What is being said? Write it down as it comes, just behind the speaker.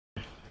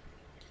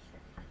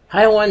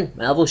Hi everyone,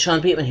 Malibu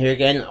Sean Bateman here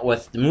again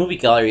with the movie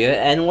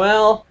Galleria, and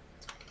well,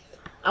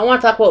 I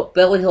want to talk about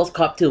Beverly Hills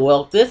Cop 2.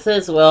 Well, this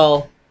is,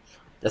 the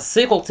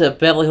sequel to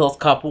Beverly Hills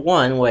Cop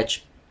 1,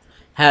 which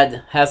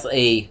has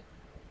a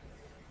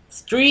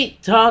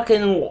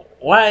street-talking,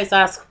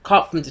 wise-ass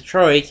cop from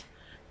Detroit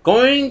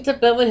going to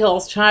Beverly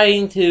Hills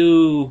trying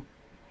to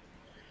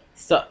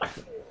stop,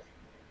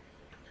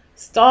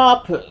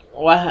 stop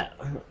what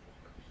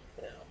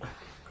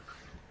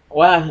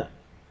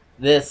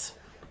this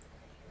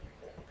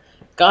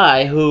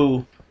guy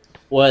who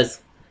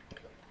was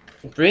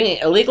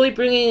illegally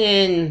bringing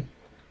in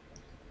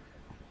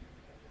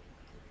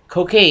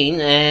cocaine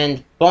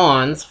and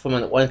bonds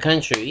from one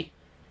country,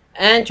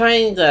 and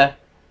trying to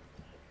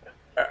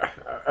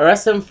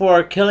arrest him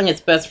for killing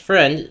his best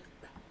friend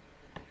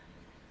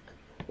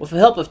with the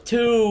help of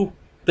two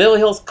Beverly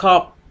Hills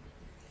cops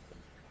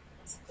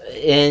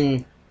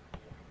in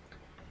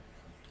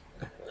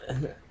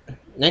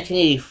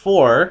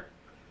 1984,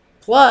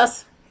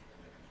 plus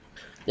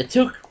the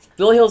two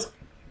Beverly Hills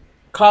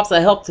cops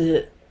that helped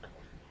Eddie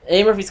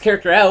Murphy's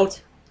character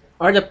out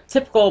are the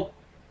typical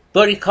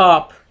buddy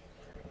cop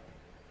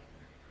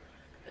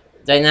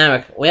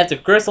dynamic. We have the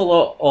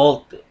grizzled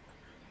old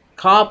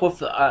cop with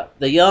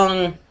the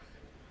young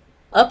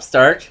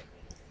upstart,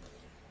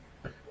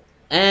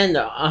 and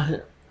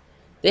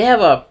they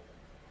have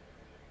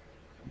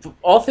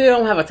all three of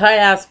them have a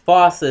tight-ass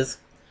bosses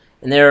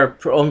in their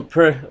own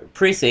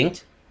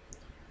precinct.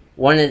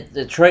 One in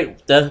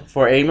Detroit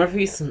for Eddie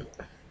Murphy's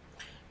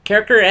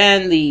character,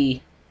 and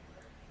the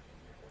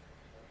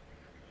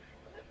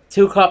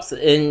two cops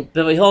in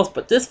Beverly Hills.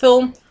 But this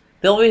film,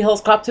 Beverly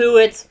Hills Cop 2,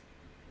 it's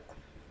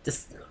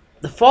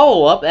the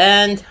follow-up,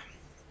 and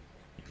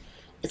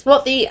it's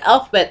about the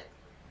alphabet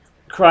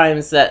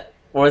crimes that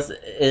was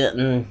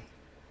in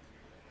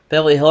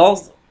Beverly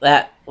Hills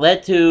that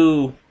led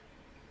to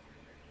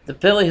the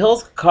Beverly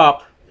Hills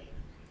cops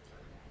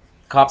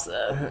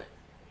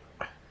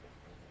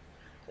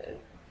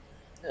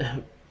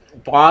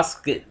boss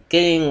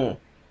getting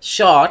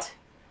shot,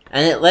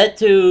 and it led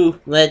to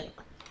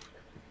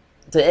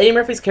Eddie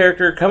Murphy's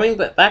character coming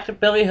back to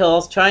Beverly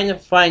Hills trying to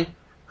find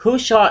who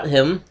shot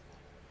him,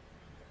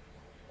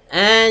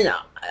 and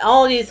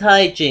all these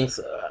hijinks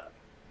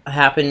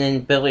happen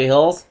in Beverly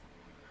Hills.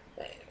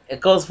 It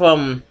goes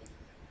from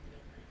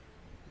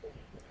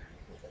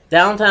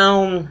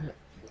downtown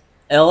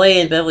LA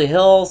and Beverly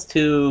Hills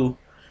to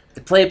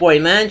the Playboy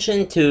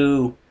Mansion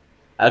to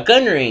a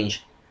gun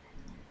range.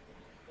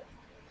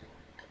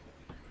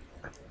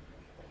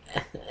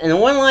 And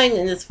one line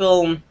in this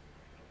film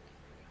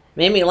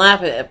made me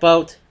laugh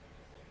about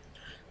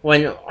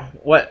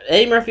what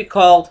Eddie Murphy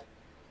called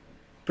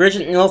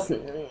Bridget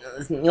Nielsen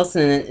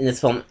in this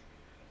film.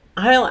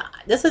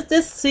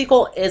 This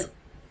sequel is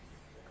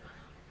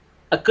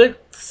a good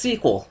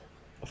sequel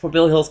for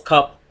Beverly Hills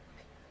Cop.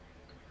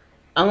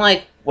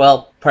 Unlike,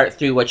 well, Part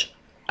 3, which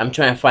I'm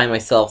trying to find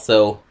myself,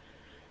 so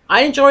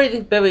I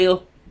enjoyed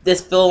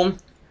this film.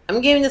 I'm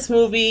giving this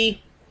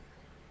movie,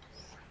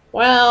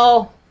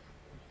 well,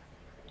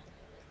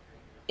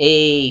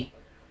 a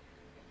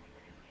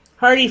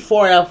hearty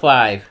 4 out of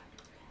 5.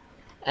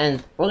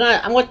 And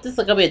this is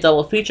gonna be a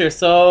double feature,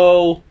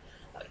 so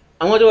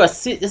I'm gonna do a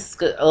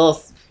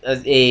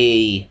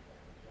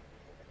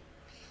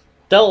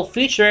double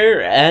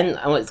feature, and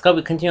it's gonna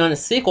be continuing on the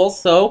sequel.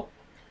 So,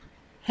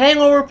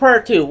 Hangover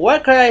Part 2.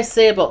 What could I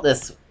say about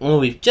this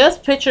movie?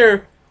 Just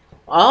picture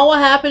all what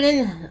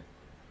happened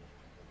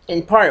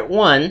in Part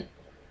 1,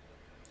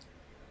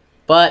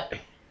 but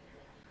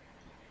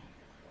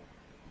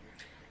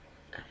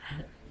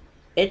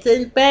it's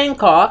in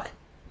Bangkok,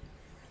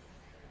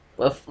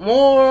 with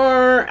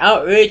more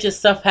outrageous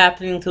stuff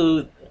happening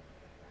to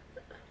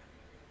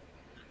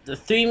the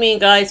three main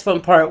guys from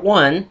Part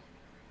 1,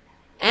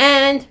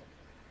 and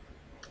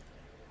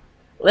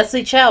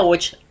Leslie Chow,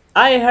 which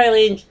I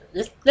highly enjoy.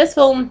 This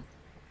film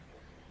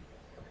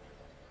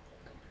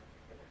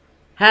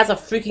has a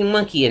freaking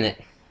monkey in it,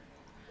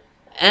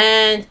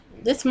 and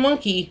this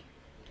monkey,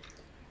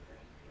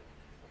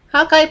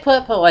 how can I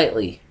put it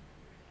politely?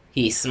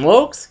 He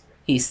smokes,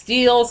 he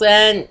steals,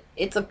 and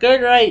it's a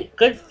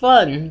good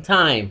fun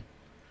time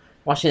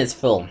watching this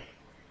film.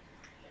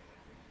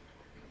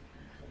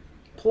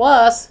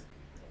 Plus,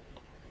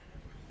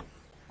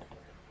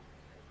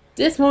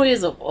 this movie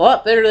is a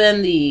lot better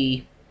than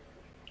the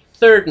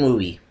third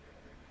movie.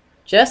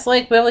 Just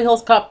like Beverly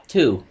Hills Cop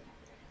 2.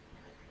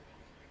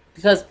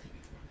 Because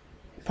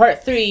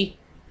Part 3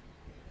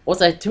 was,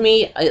 to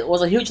me, it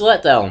was a huge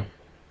letdown.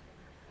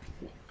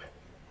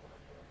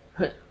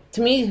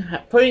 To me,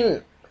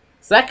 putting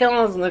Zach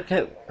Gallen, the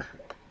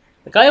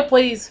guy who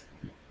plays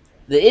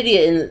the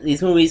idiot in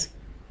these movies,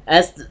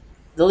 as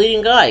the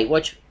leading guy,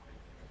 which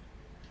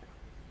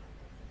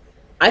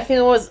I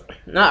think was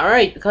not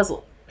right, because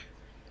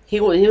he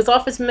was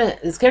off his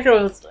his character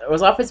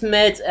was off his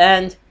meds,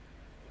 and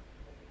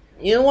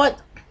you know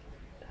what?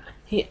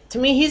 He's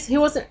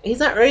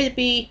not ready to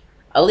be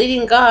a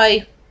leading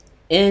guy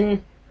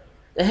in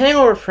the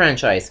Hangover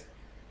franchise.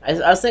 I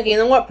was thinking, you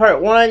know what?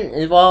 Part 1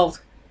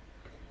 involved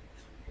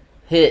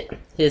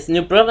his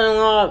new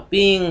brother-in-law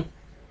being,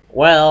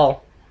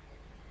 well,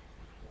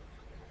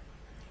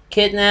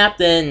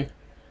 kidnapped, and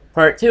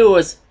part 2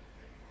 was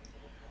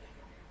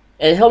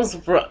Hilm's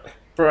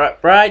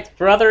bride's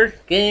brother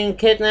getting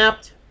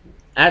kidnapped.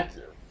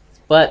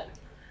 But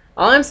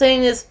all I'm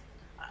saying is,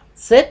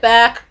 sit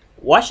back,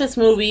 watch this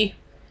movie,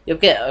 you'll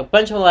get a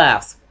bunch of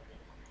laughs.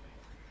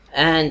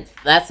 And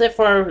that's it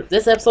for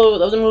this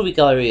episode of the Movie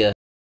Galleria.